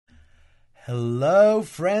Hello,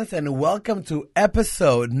 friends, and welcome to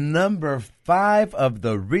episode number 5 of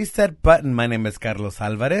the Reset Button. My name is Carlos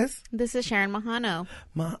Alvarez. This is Sharon Mahano.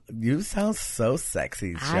 You sound so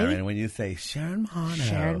sexy, Sharon, when you say Sharon Mahano.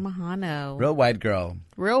 Sharon Mahano. Real white girl.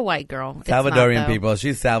 Real white girl. Salvadorian people.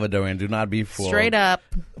 She's Salvadorian. Do not be fooled. Straight up.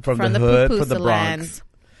 From the hood, from the Bronx. Land.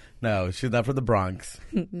 No, she's not from the Bronx.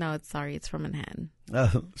 No, it's from Manhattan.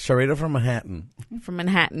 Sharita from Manhattan. From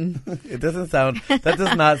Manhattan. That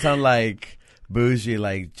does not sound like bougie,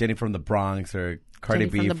 like Jenny from the Bronx or Cardi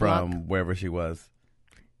B from wherever she was.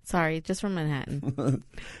 Sorry, just from Manhattan.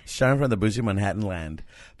 Sharon from the bougie Manhattan land.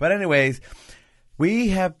 But anyways, we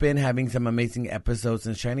have been having some amazing episodes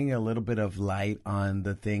and shining a little bit of light on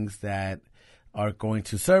the things that are going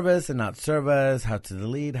to serve us and not serve us, how to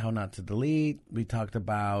delete, how not to delete. We talked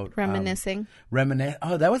about reminiscing.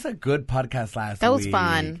 Oh, that was a good podcast last week. That was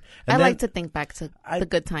fun. I like to think back to the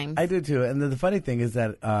good times. I do too. And the funny thing is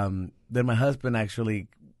that then my husband actually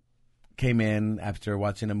came in after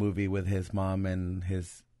watching a movie with his mom and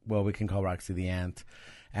we can call Roxy the aunt.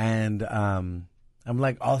 And I'm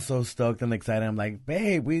like also stoked and excited. I'm like,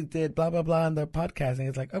 babe, we did blah, blah, blah on the podcast. And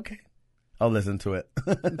he's like, okay. I'll listen to it.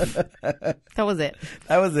 That was it.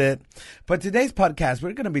 That was it. But today's podcast,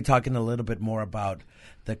 we're going to be talking a little bit more about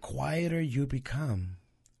the quieter you become,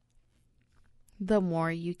 the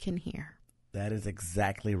more you can hear. That is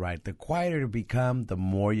exactly right. The quieter you become, the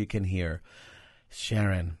more you can hear.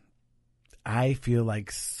 Sharon, I feel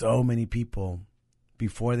like so many people,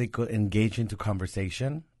 before they could engage into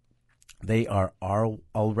conversation, they're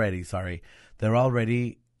already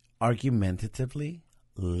argumentatively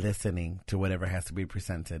listening to whatever has to be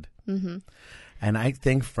presented. Mm-hmm. And I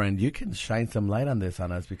think, friend, you can shine some light on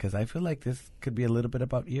us because I feel like this could be a little bit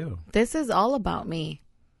about you. This is all about me,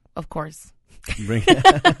 of course.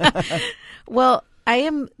 Well, I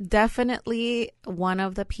am definitely one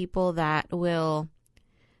of the people that will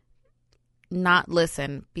not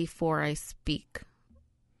listen before I speak.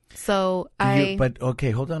 So But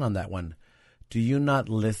okay, hold on that one. Do you not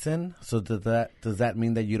listen? So does that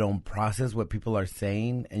mean that you don't process what people are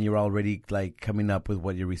saying and you're already like coming up with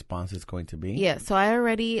what your response is going to be? Yeah. So I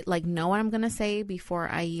already know what I'm going to say before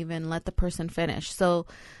I even let the person finish. So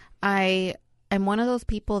I am one of those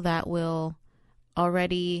people that will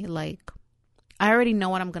already I already know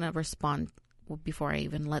what I'm going to respond before I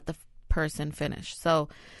even let the person finish. So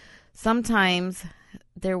sometimes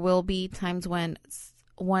there will be times when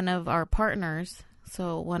one of our partners,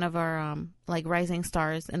 so one of our rising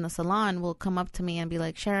stars in the salon will come up to me and be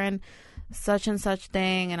like, Sharon, such and such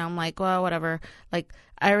thing. And I'm like, well, whatever. Like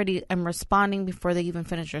I already am responding before they even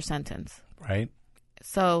finish their sentence. Right.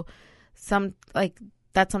 So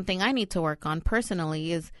that's something I need to work on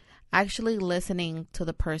personally is actually listening to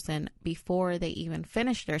the person before they even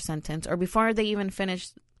finish their sentence or before they even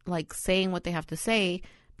finish saying what they have to say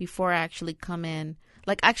before I actually come in.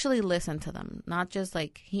 Actually listen to them, not just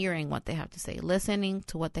hearing what they have to say, listening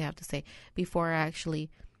to what they have to say before I actually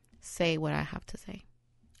say what I have to say.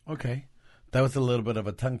 Okay. That was a little bit of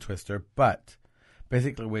a tongue twister, but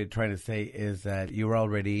basically what you're trying to say is that you're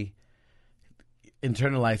already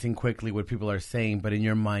internalizing quickly what people are saying, but in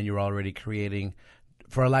your mind you're already creating,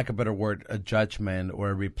 for lack of a better word, a judgment or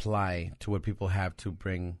a reply to what people have to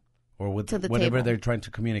bring or whatever they're trying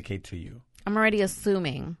to communicate to you. I'm already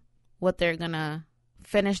assuming what they're going to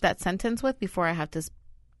finish that sentence with before I have to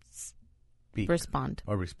respond.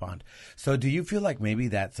 So do you feel like maybe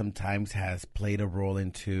that sometimes has played a role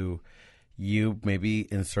into you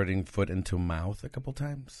maybe inserting foot into mouth a couple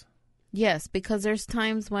times? Yes, because there's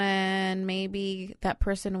times when maybe that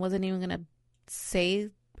person wasn't even going to say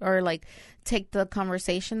or take the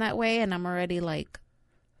conversation that way, and I'm already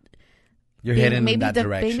you're heading in that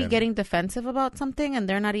direction. Maybe getting defensive about something, and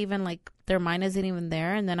they're not even their mind isn't even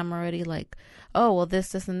there, and then I'm already oh, well,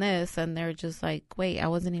 this, and this, and they're just wait, I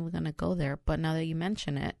wasn't even going to go there, but now that you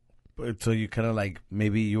mention it. So you kind of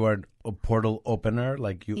maybe you are a portal opener,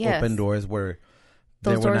 yes. Open doors where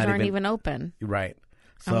those doors aren't even open. Right.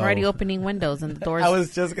 So, I'm already opening windows and the doors. I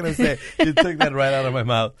was just going to say, you took that right out of my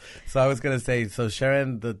mouth. So I was going to say, so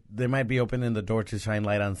Sharon, they might be opening the door to shine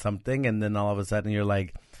light on something, and then all of a sudden you're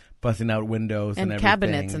busting out windows and everything.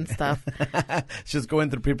 Cabinets and stuff. Just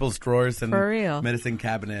going through people's drawers and for real. Medicine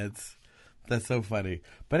cabinets. That's so funny.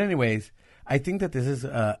 But anyways, I think that this is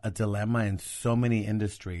a dilemma in so many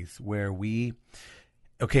industries where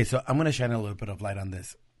okay, so I'm going to shine a little bit of light on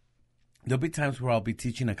this. There'll be times where I'll be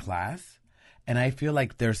teaching a class, and I feel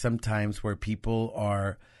like there's some times where people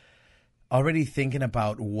are already thinking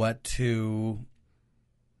about what to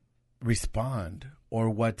respond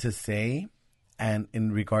or what to say. and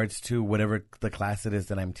in regards to whatever the class it is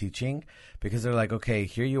that I'm teaching, because they're like, okay,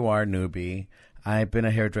 here you are, newbie. I've been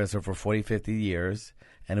a hairdresser for 40, 50 years.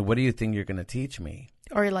 And what do you think you're going to teach me?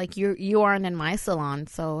 Or like you aren't in my salon,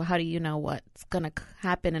 so how do you know what's going to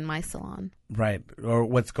happen in my salon? Right. Or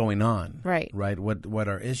what's going on. Right. Right. What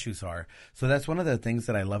our issues are. So that's one of the things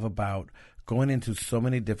that I love about going into so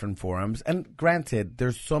many different forums. And granted,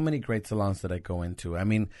 there's so many great salons that I go into. I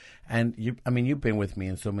mean, you've been with me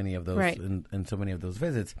in so many of those, right. in so many of those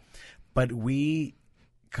visits. But we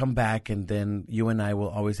come back and then you and I will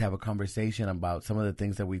always have a conversation about some of the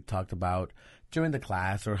things that we talked about during the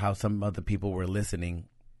class or how some other people were listening.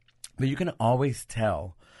 But you can always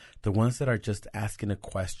tell the ones that are just asking a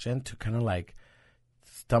question to kind of like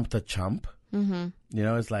stump the chump. Mm-hmm. You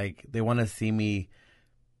know, it's like they want to see me.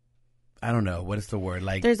 I don't know. What is the word?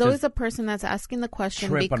 Like, there's always a person that's asking the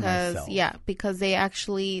question because they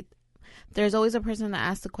actually, there's always a person that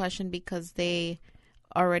asks the question because they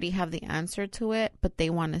already have the answer to it, but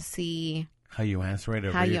they want to see how you answer it,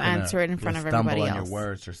 or how you answer it in front of everybody else. Stumble on your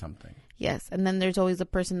words or something. Yes, and then there's always a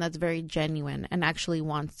person that's very genuine and actually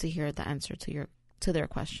wants to hear the answer to their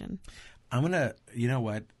question. I'm gonna, you know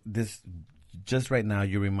what? This just right now,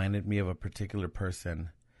 you reminded me of a particular person.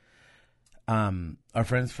 Our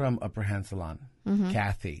friends from Upper Hand Salon, mm-hmm.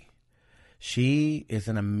 Kathy. She is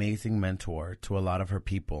an amazing mentor to a lot of her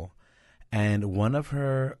people, and one of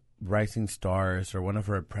her rising stars or one of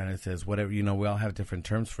her apprentices, whatever, you know, we all have different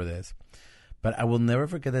terms for this. But I will never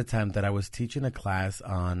forget the time that I was teaching a class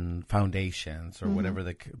on foundations or mm-hmm. whatever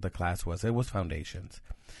the class was. It was foundations.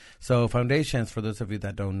 So foundations, for those of you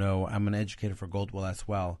that don't know, I'm an educator for Goldwell as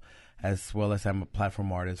well as I'm a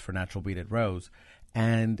platform artist for Natural Beaded Rose.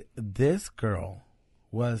 And this girl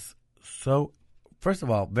was so, first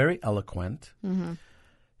of all, very eloquent. Mm-hmm.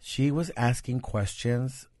 She was asking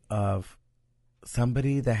questions of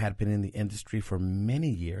somebody that had been in the industry for many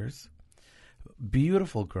years.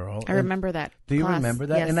 Beautiful girl. I remember that. Do you remember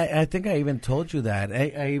that? Yes. And I think I even told you that.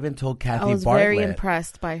 I even told Kathy Bartlett. I was very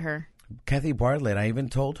impressed by her. Kathy Bartlett. I even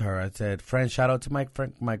told her. I said, "Friend, shout out to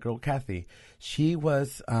my girl Kathy." She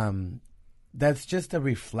was. That's just a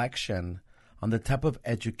reflection on the type of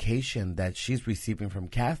education that she's receiving from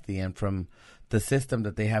Kathy and from the system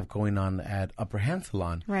that they have going on at Upper Hand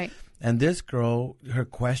Salon. Right. And this girl, her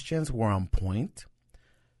questions were on point.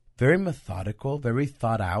 Very methodical, very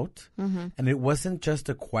thought out. Mm-hmm. And it wasn't just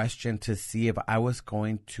a question to see if I was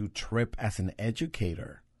going to trip as an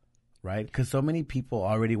educator, right? Because so many people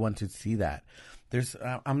already want to see that.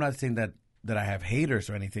 I'm not saying that I have haters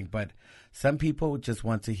or anything, but some people just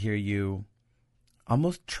want to hear you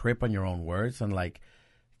almost trip on your own words and like,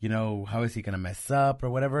 you know, how is he going to mess up or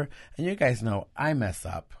whatever? And you guys know I mess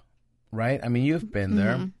up, right? I mean, you've been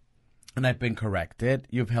there mm-hmm. and I've been corrected.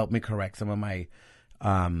 You've helped me correct some of my...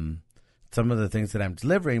 some of the things that I'm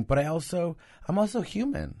delivering, but I'm also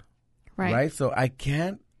human, right? So I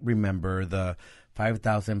can't remember the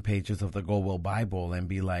 5,000 pages of the Goldwell Bible and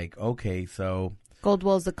be like, okay, so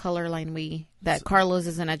Goldwell's the color line that Carlos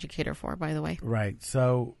is an educator for, by the way. Right.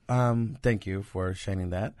 So, thank you for shining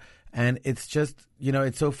that. And it's just, you know,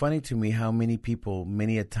 it's so funny to me how many people,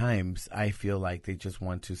 many a times, I feel like they just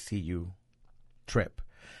want to see you trip.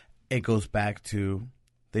 It goes back to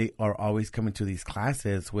they are always coming to these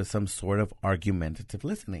classes with some sort of argumentative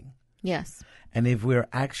listening. Yes. And if we're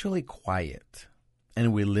actually quiet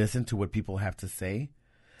and we listen to what people have to say,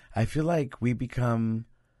 I feel like we become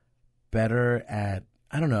better at,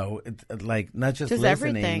 I don't know, like not just listening,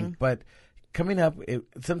 everything. But coming up,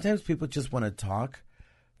 sometimes people just want to talk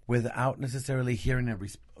without necessarily hearing every...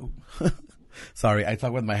 Sorry, I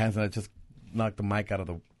talk with my hands and I just knocked the mic out of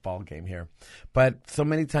the ball game here. But so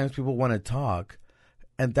many times people want to talk,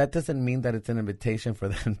 and that doesn't mean that it's an invitation for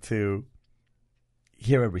them to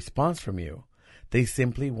hear a response from you. They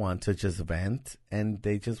simply want to just vent, and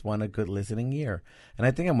they just want a good listening ear. And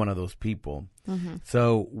I think I'm one of those people. Mm-hmm.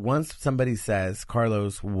 So once somebody says,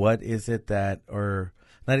 Carlos, what is it that, or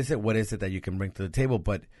not is it what is it that you can bring to the table,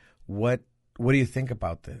 but what do you think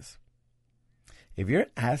about this? If you're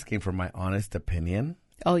asking for my honest opinion...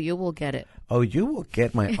 Oh, you will get it. Oh, you will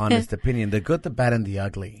get my honest opinion. The good, the bad, and the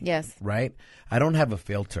ugly. Yes. Right? I don't have a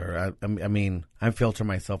filter. I mean, I filter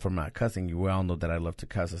myself from not cussing. You all know that I love to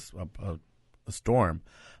cuss a storm.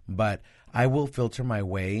 But I will filter my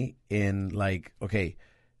way in like, okay,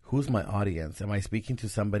 who's my audience? Am I speaking to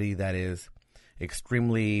somebody that is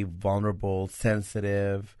extremely vulnerable,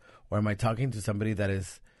 sensitive? Or am I talking to somebody that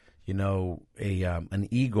is, you know, an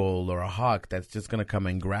eagle or a hawk that's just going to come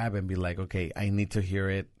and grab and be like, okay, I need to hear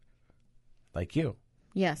it like you.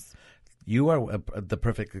 Yes. You are the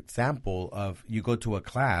perfect example of you go to a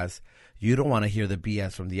class, you don't want to hear the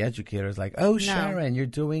BS from the educators like, oh, Sharon, you're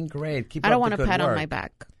doing great. Keep up the good work. I don't want a pat on my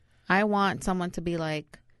back. I want someone to be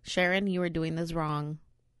like, Sharon, you were doing this wrong,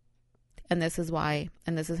 and this is why,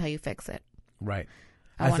 and this is how you fix it. Right.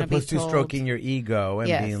 As opposed to stroking your ego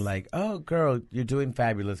and being like, oh, girl, you're doing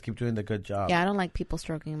fabulous. Keep doing the good job. Yeah, I don't like people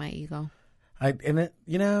stroking my ego. But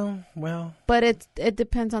it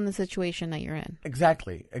depends on the situation that you're in.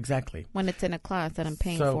 Exactly. When it's in a class that I'm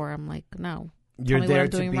paying for, I'm like, no. You're there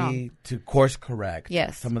to course correct.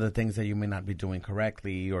 Yes. Some of the things that you may not be doing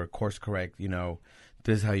correctly, or course correct,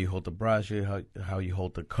 this is how you hold the brush, how you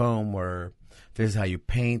hold the comb, or this is how you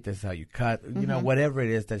paint, this is how you cut, whatever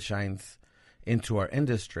it is that shines into our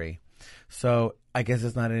industry. So I guess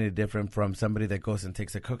it's not any different from somebody that goes and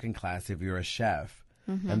takes a cooking class if you're a chef.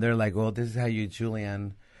 And they're like, well, this is how you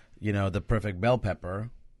julienne, the perfect bell pepper.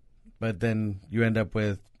 But then you end up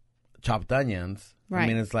with chopped onions. Right. I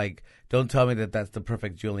mean, it's like, don't tell me that that's the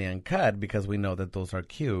perfect julienne cut, because we know that those are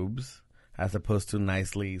cubes as opposed to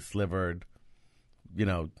nicely slivered,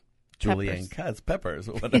 julienne cuts, peppers,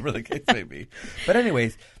 or whatever the case may be. But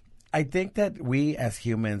anyways, I think that we as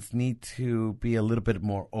humans need to be a little bit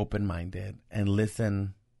more open-minded and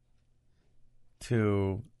listen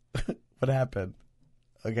to what happened.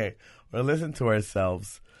 Okay, we'll listen to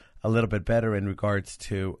ourselves a little bit better in regards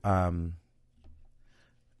to, are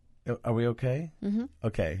we okay? Mm-hmm.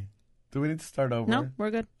 Okay. Do we need to start over? No,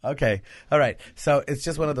 we're good. Okay. All right. So it's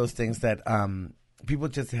just one of those things that people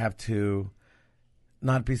just have to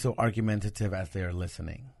not be so argumentative as they are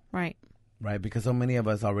listening. Right. Right? Because so many of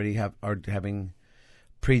us already are having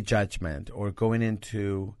prejudgment or going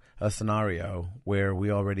into a scenario where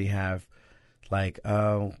we already have like,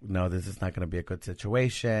 oh, no, this is not going to be a good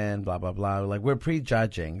situation, blah, blah, blah. Like, we're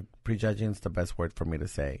prejudging. Prejudging is the best word for me to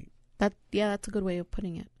say. That's a good way of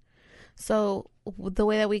putting it. So the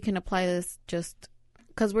way that we can apply this, just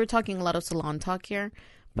because we're talking a lot of salon talk here,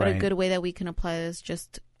 but a good way that we can apply this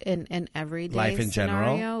just in everyday life in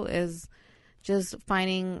scenario general is just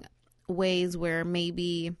finding ways where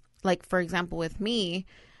maybe, like, for example, with me,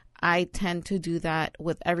 I tend to do that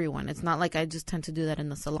with everyone. It's not like I just tend to do that in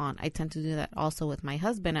the salon. I tend to do that also with my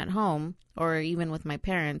husband at home, or even with my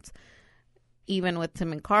parents, even with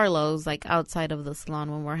Tim and Carlos, like outside of the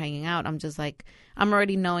salon when we're hanging out. I'm just like, I'm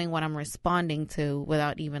already knowing what I'm responding to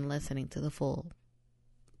without even listening to the full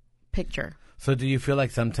picture. So do you feel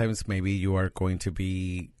like sometimes maybe you are going to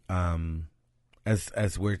be,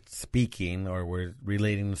 as we're speaking or we're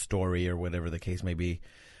relating the story or whatever the case may be,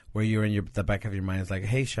 where you're in the back of your mind is like,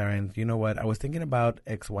 hey, Sharon, you know what? I was thinking about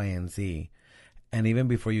X, Y, and Z. And even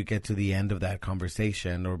before you get to the end of that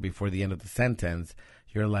conversation or before the end of the sentence,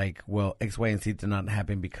 you're like, well, X, Y, and Z did not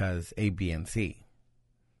happen because A, B, and C.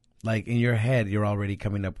 Like in your head, you're already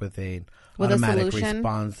coming up with an automatic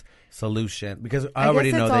response solution, because I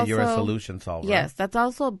already know that you're a solution solver. Yes, that's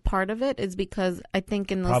also part of it, is because I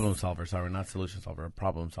think in the problem solver, sorry, not solution solver,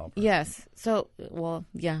 problem solver. Yes. So, well,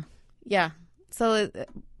 yeah. So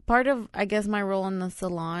part of, I guess, my role in the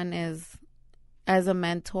salon is as a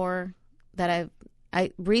mentor that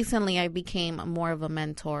I recently became more of a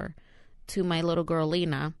mentor to my little girl,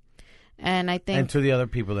 Lena. And I think... And to the other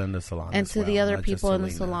people in the salon. And to the other people in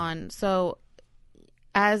the salon. So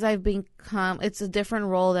as I've become... It's a different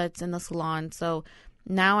role that's in the salon. So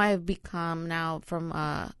now I've become from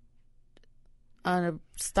a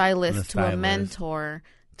stylist to a mentor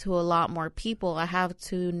to a lot more people. I have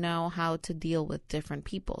to know how to deal with different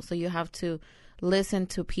people. So you have to listen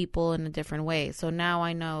to people in a different way. So now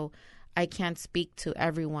I know I can't speak to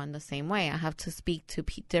everyone the same way. I have to speak to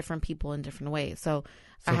different people in different ways. So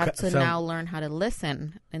I have to now learn how to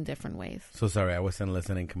listen in different ways. So sorry, I wasn't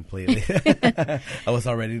listening completely. I was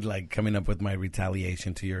already like coming up with my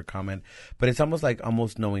retaliation to your comment. But it's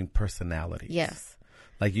almost knowing personalities. Yes.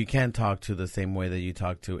 Like you can't talk to the same way that you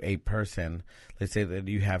talk to a person. Let's say that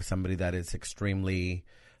you have somebody that is extremely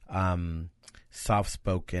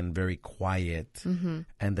soft-spoken, very quiet, and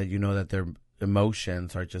that you know that their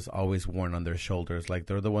emotions are just always worn on their shoulders. Like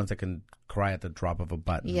they're the ones that can cry at the drop of a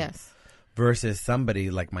button. Yes. Versus somebody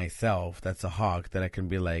like myself that's a hawk that I can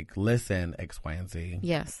be like, listen, X, Y, and Z.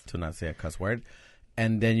 Yes. To not say a cuss word.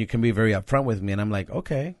 And then you can be very upfront with me and I'm like,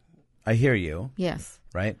 okay, I hear you. Yes.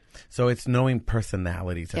 Right? So it's knowing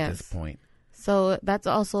personalities at this point. So that's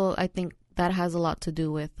also, I think that has a lot to do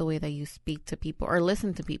with the way that you speak to people or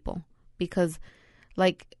listen to people. Because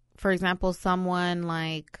like, for example, someone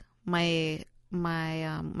like my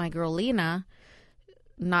girl Lena,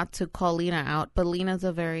 not to call Lena out, but Lena's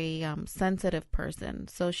a very sensitive person.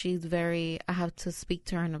 So she's I have to speak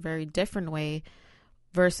to her in a very different way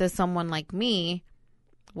versus someone like me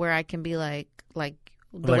where I can be like the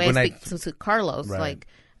Like way when I speak to Carlos. Right. Like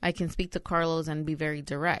I can speak to Carlos and be very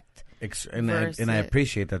direct. And I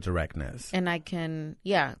appreciate that directness. And I can,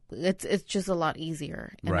 it's just a lot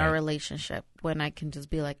easier in our relationship when I can just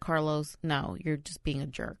be like, Carlos, no, you're just being a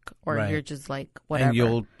jerk. Or you're just like, whatever. And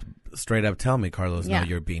you'll straight up tell me, Carlos, no,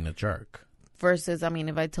 you're being a jerk. Versus, I mean,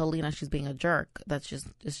 if I tell Lena she's being a jerk, it's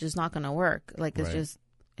just not going to work. Like, it's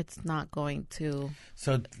not going to.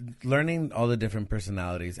 So learning all the different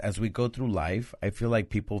personalities, as we go through life, I feel like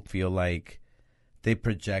people feel like they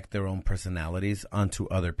project their own personalities onto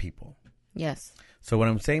other people. Yes. So what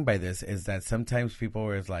I'm saying by this is that sometimes people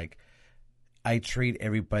are like, I treat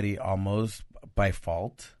everybody almost by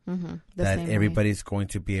fault, that everybody's going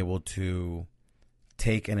to be able to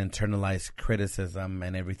take and internalize criticism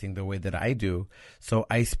and everything the way that I do. So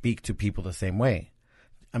I speak to people the same way.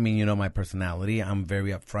 I mean, you know my personality. I'm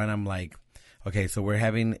very upfront. I'm like, okay, so we're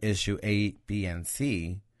having issue A, B, and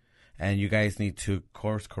C, and you guys need to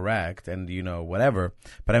course correct and, you know, whatever.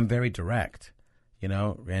 But I'm very direct, you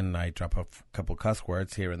know, and I drop a couple cuss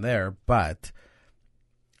words here and there. But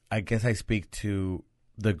I guess I speak to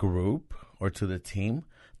the group or to the team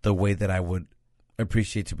the way that I would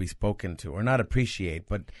appreciate to be spoken to. Or not appreciate,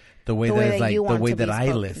 but the way that is like the way that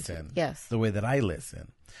I listen. Yes. The way that I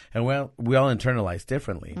listen. And well, we all internalize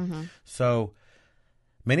differently. So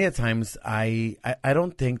many a times I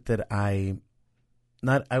don't think that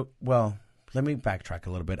well, let me backtrack a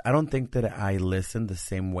little bit. I don't think that I listen the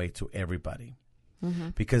same way to everybody.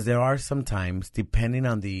 Because there are some times, depending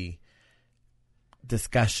on the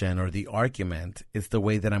discussion or the argument, it's the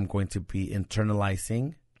way that I'm going to be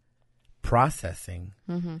internalizing, processing,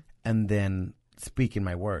 and then speaking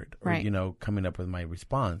my word or, you know, coming up with my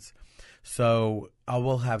response. So I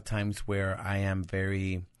will have times where I am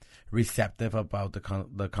very receptive about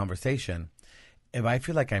the conversation. If I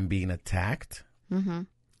feel like I'm being attacked,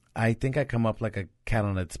 I think I come up like a cat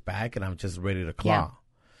on its back and I'm just ready to claw. Yeah.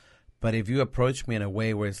 But if you approach me in a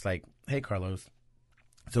way where it's like, hey, Carlos,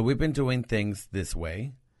 so we've been doing things this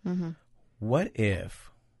way. What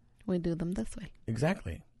if we do them this way?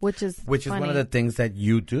 Exactly. Which is one of the things that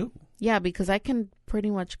you do. Yeah, because I can pretty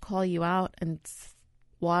much call you out and,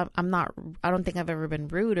 well, I don't think I've ever been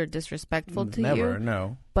rude or disrespectful to you. Never,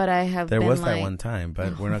 no. But I have There been was that one time,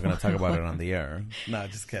 but we're not going to talk about it on the air. No,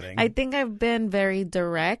 just kidding. I think I've been very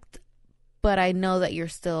direct, but I know that you're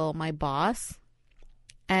still my boss.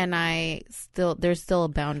 And there's still a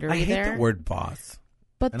boundary there. I hate the word boss.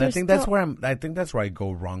 But and I think that's where I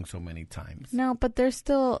go wrong so many times. No, but there's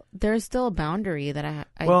still a boundary that I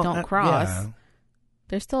don't cross. Yeah.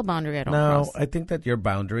 There's still a boundary I don't cross. No, I think that your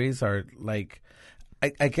boundaries are like,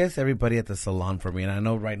 I guess everybody at the salon for me, and I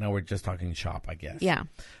know right now we're just talking shop, I guess. Yeah.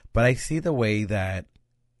 But I see the way that,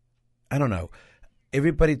 I don't know,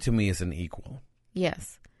 everybody to me is an equal.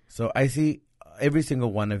 Yes. So I see every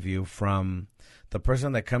single one of you, from the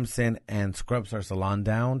person that comes in and scrubs our salon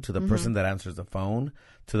down, to the person that answers the phone,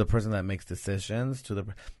 to the person that makes decisions,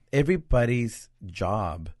 everybody's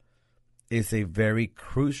job is a very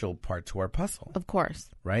crucial part to our puzzle. Of course.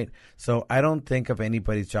 Right? So I don't think of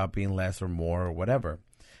anybody's job being less or more or whatever.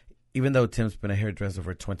 Even though Tim's been a hairdresser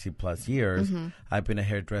for 20 plus years, I've been a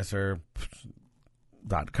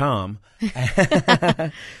hairdresser.com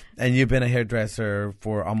and you've been a hairdresser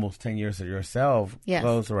for almost 10 years yourself,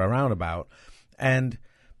 close or around about.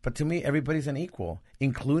 But to me, everybody's an equal,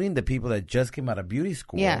 including the people that just came out of beauty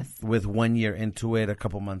school with 1 year into it, a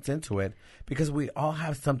couple months into it, because we all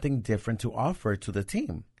have something different to offer to the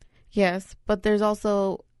team. Yes, but there's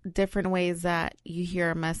also different ways that you hear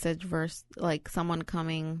a message versus like someone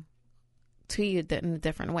coming to you in a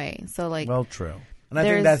different way. So like, well, true. And I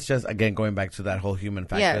think that's just, again, going back to that whole human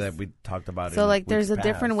factor that we talked about. So like there's a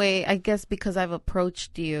different way, I guess, because I've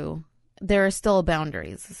approached you. There are still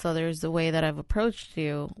boundaries. So there's the way that I've approached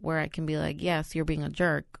you where I can be like, yes, you're being a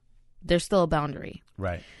jerk. There's still a boundary.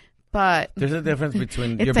 Right. But there's a difference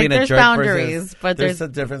between you're being a jerk versus there's a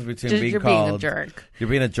difference between being a jerk. You're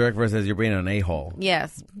being a jerk versus you're being an a-hole.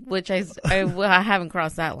 Yes, which I haven't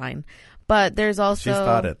crossed that line. But there's also... She's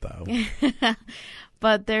thought it, though.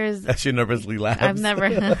 But there's... She nervously laughs. I've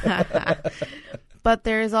never... But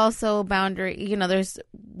there's also boundary, you know, there's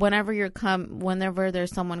whenever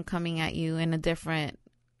there's someone coming at you in a different,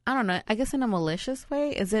 I don't know, I guess in a malicious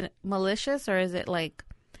way. Is it malicious or is it like,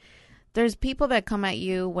 there's people that come at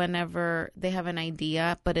you whenever they have an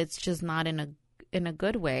idea, but it's just not in a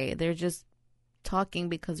good way. They're just talking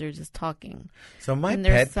because they're just talking. So and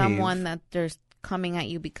there's someone that they're coming at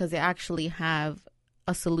you because they actually have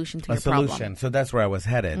a solution to your problem. So that's where I was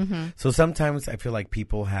headed. So sometimes I feel like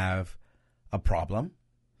people have a problem,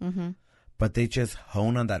 but they just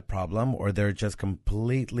hone on that problem, or they're just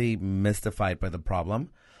completely mystified by the problem,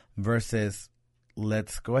 versus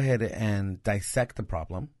let's go ahead and dissect the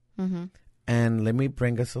problem and let me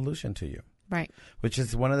bring a solution to you. Right. Which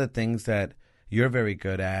is one of the things that you're very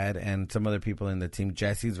good at, and some other people in the team,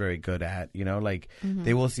 Jesse's very good at, you know, like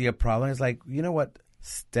they will see a problem. It's like, you know what?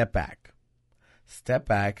 Step back. Step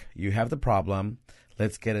back. You have the problem.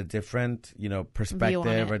 Let's get a different, you know,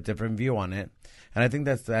 perspective or a different view on it. And I think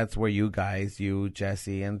that's where you guys, you,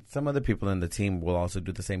 Jesse, and some other people in the team will also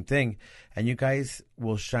do the same thing. And you guys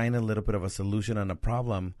will shine a little bit of a solution on a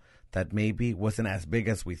problem that maybe wasn't as big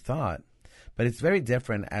as we thought. But it's very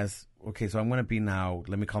different as, okay, so I'm going to be now,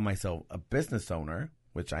 let me call myself a business owner,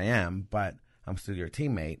 which I am, but I'm still your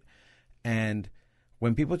teammate. And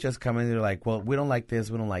when people just come in, they're like, well, we don't like this,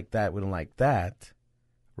 we don't like that, we don't like that,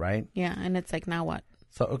 right? Yeah, and it's like, now what?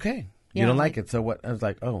 So, okay, you don't like it. So what? I was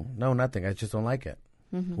like, oh, no, nothing. I just don't like it.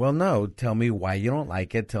 Well, no, tell me why you don't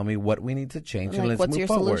like it. Tell me what we need to change, and let's what's move your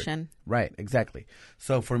forward. solution? Right, exactly.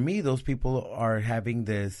 So for me, those people are having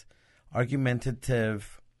this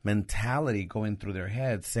argumentative mentality going through their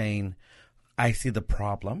heads saying, I see the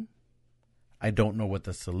problem. I don't know what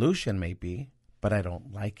the solution may be, but I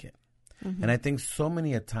don't like it. And I think so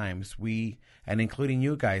many a times we, and including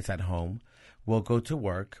you guys at home, will go to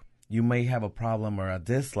work. You may have a problem or a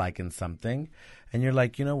dislike in something, and you're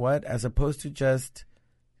like, you know what? As opposed to just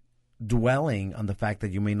dwelling on the fact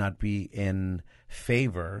that you may not be in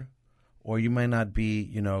favor, or you might not be,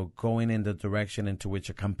 you know, going in the direction into which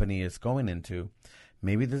a company is going into,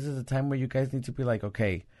 maybe this is a time where you guys need to be like,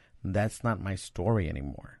 okay, that's not my story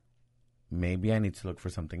anymore. Maybe I need to look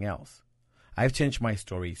for something else. I've changed my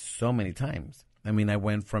story so many times. I mean, I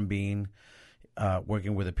went from being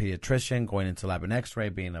working with a pediatrician, going into lab and x-ray,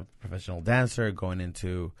 being a professional dancer, going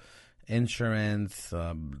into insurance,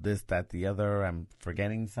 this, that, the other. I'm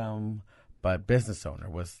forgetting some, but business owner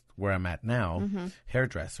was where I'm at now,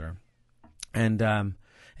 hairdresser. And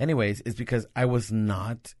anyways, it's because I was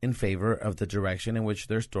not in favor of the direction in which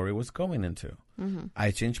their story was going into.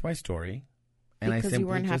 I changed my story. And because I simply you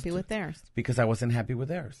weren't happy with theirs. Because I wasn't happy with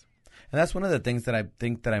theirs. And that's one of the things that I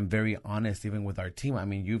think that I'm very honest, even with our team. I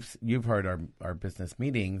mean, you've heard our business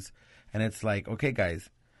meetings, and it's like, okay, guys,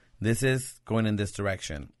 this is going in this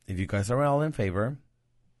direction. If you guys are all in favor,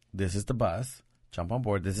 this is the bus. Jump on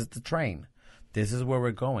board. This is the train. This is where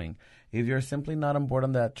we're going. If you're simply not on board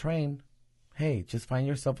on that train, hey, just find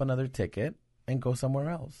yourself another ticket and go somewhere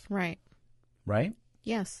else. Right. Right?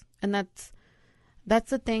 Yes. And that's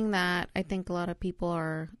the thing that I think a lot of people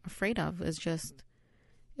are afraid of, is just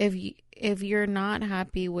if you're not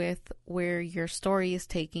happy with where your story is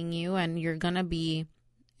taking you, and you're not going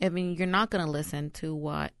to listen to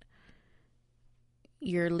what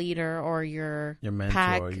your leader or your mentor,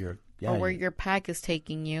 pack or where your pack is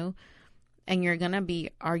taking you, and you're going to be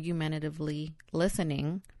argumentatively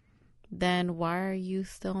listening, then why are you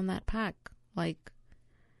still in that pack? Like,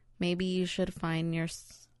 maybe you should find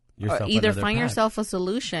yourself a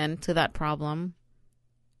solution to that problem.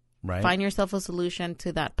 Right. Find yourself a solution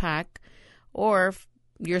to that pack, or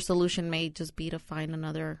your solution may just be to find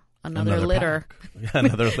another litter.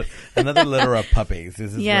 another litter of puppies.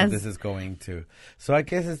 This is what this is going to. So I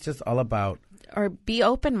guess it's just all about, or be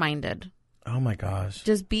open-minded. Oh my gosh.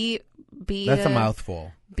 Just be that's a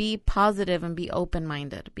mouthful. Be positive and be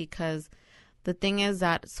open-minded, because the thing is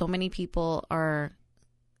that so many people are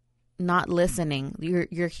not listening.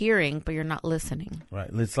 You're hearing, but you're not listening. Right.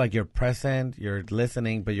 It's like you're present, you're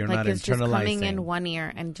listening, but you're not internalizing. It's just coming in one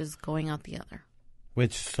ear and just going out the other.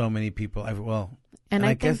 Which so many people, I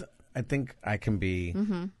guess I think I can be,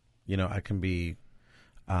 I can be,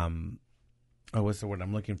 what's the word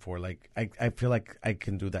I'm looking for? Like, I feel like I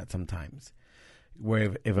can do that sometimes.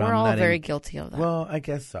 Where if we're I'm all not very guilty of that. Well, I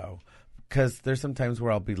guess so. Because there's some times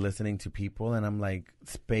where I'll be listening to people and I'm like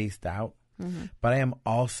spaced out. But I am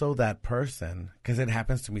also that person, because it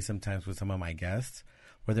happens to me sometimes with some of my guests,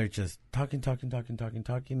 where they're just talking,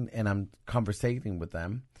 and I'm conversating with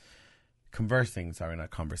them. I'm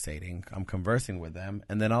conversing with them.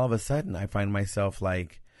 And then all of a sudden, I find myself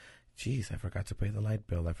like, geez, I forgot to pay the light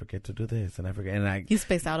bill. I forget to do this. And I forget. And you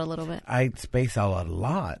space out a little bit. I space out a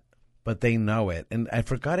lot, but they know it. And I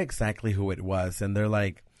forgot exactly who it was. And they're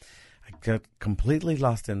like, I got completely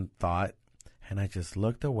lost in thought. And I just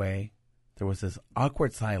looked away. There was this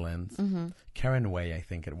awkward silence. Karen Way, I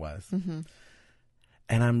think it was. And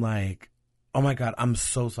I'm like, oh my God, I'm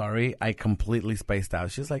so sorry. I completely spaced out.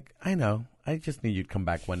 She's like, I know. I just knew you'd come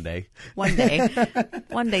back one day. One day you'll come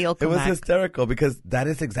back. It was hysterical, because that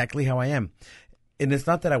is exactly how I am. And it's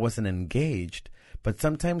not that I wasn't engaged, but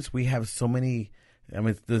sometimes we have so many I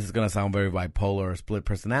mean, this is going to sound very bipolar or split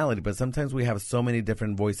personality, but sometimes we have so many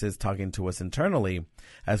different voices talking to us internally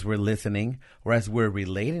as we're listening or as we're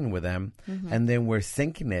relating with them, and then we're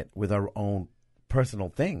syncing it with our own personal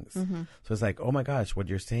things. So it's like, oh my gosh, what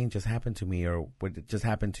you're saying just happened to me, or what just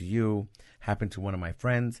happened to you happened to one of my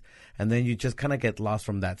friends. And then you just kind of get lost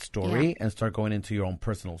from that story and start going into your own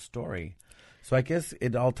personal story. So I guess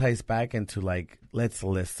it all ties back into like, let's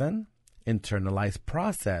listen, internalize,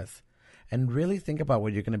 process, and really think about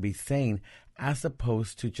what you're going to be saying as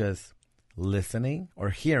opposed to just listening or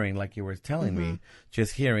hearing, like you were telling me,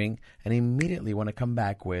 just hearing and immediately want to come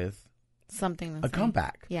back with something, a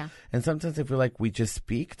comeback. Yeah. And sometimes I feel like we just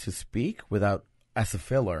speak to speak without, as a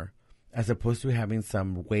filler, as opposed to having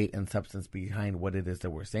some weight and substance behind what it is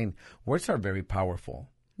that we're saying. Words are very powerful.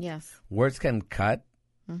 Yes. Words can cut.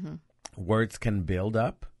 Words can build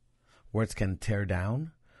up. Words can tear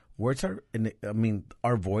down. Words are,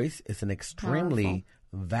 our voice is an extremely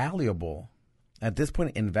valuable, at this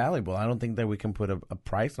point, invaluable. I don't think that we can put a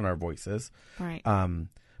price on our voices. Right.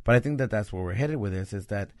 But I think that that's where we're headed with this, is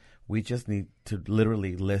that we just need to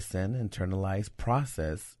literally listen, internalize,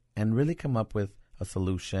 process, and really come up with a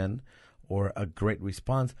solution or a great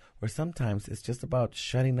response, or sometimes it's just about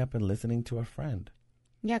shutting up and listening to a friend.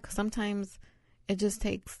 Yeah, because sometimes it just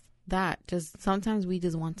takes that. Just sometimes we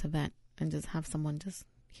just want to vent and just have someone just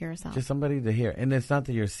hear us out. Just somebody to hear. And it's not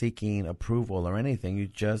that you're seeking approval or anything. You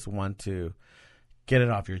just want to get it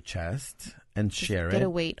off your chest and just share it. Get a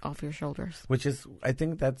weight off your shoulders. Which is, I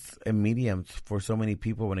think that's a medium for so many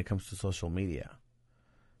people when it comes to social media.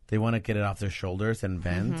 They want to get it off their shoulders and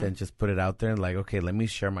vent and just put it out there and like, okay, let me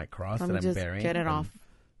share my cross that I'm bearing. Get it off.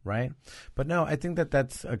 Right? But no, I think that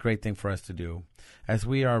that's a great thing for us to do. As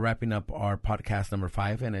we are wrapping up our podcast number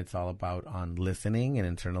 5, and it's all about on listening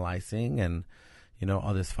and internalizing and,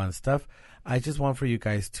 all this fun stuff. I just want for you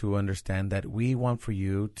guys to understand that we want for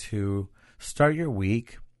you to start your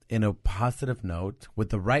week in a positive note with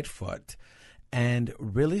the right foot and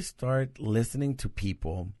really start listening to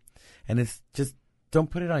people. And it's just,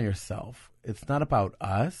 don't put it on yourself. It's not about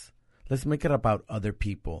us. Let's make it about other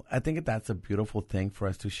people. I think that's a beautiful thing for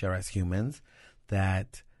us to share as humans,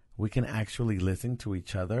 that we can actually listen to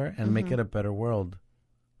each other and make it a better world,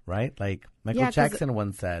 right? Like Michael Jackson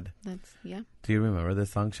once said. Do you remember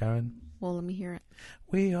this song, Sharon? Well, let me hear it.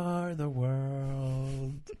 We are the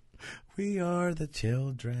world. We are the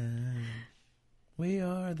children. We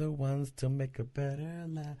are the ones to make a better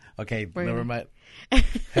life. Okay, never mind.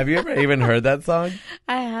 Have you ever even heard that song?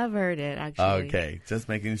 I have heard it, actually. Okay, just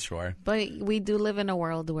making sure. But we do live in a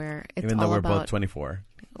world where it's even all though we're about... both 24.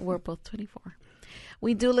 We're both 24.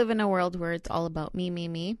 We do live in a world where it's all about me, me,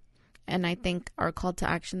 me. And I think our call to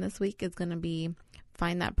action this week is going to be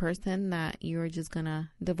find that person that you're just going to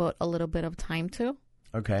devote a little bit of time to.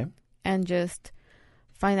 Okay. And just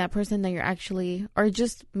find that person that you're actually... Or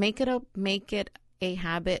just make it a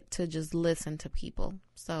habit to just listen to people.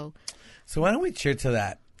 So why don't we cheer to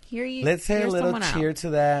that? Let's say a little cheer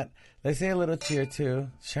to that. Let's say a little cheer to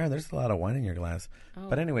Sharon. There's a lot of wine in your glass. Oh.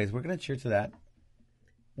 But anyways, we're gonna cheer to that.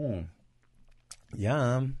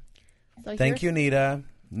 Yum. So thank you, Nita.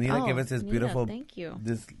 Nita gave us this beautiful,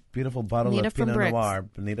 this beautiful bottle of Pinot Noir.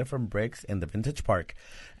 Nita from Bricks in the Vintage Park.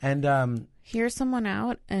 And hear someone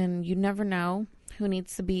out, and you never know who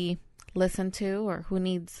needs to be listened to or who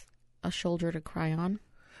needs a shoulder to cry on.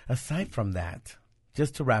 Aside from that,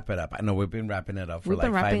 just to wrap it up, I know we've been wrapping it up for like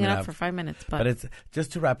 5 minutes. We've been wrapping it up for 5 minutes, but it's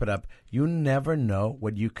just to wrap it up. You never know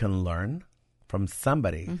what you can learn from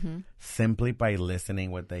somebody simply by listening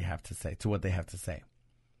to what they have to say.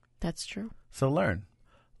 That's true. So learn,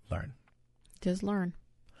 just learn.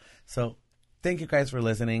 So thank you guys for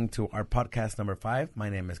listening to our podcast number 5. My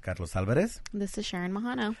name is Carlos Alvarez. This is Sharon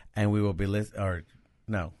Mahano, and we will be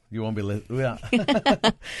No, you won't be listening.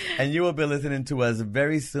 And you will be listening to us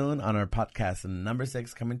very soon on our podcast number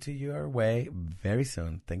 6, coming to your way very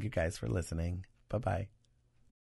soon. Thank you guys for listening. Bye-bye.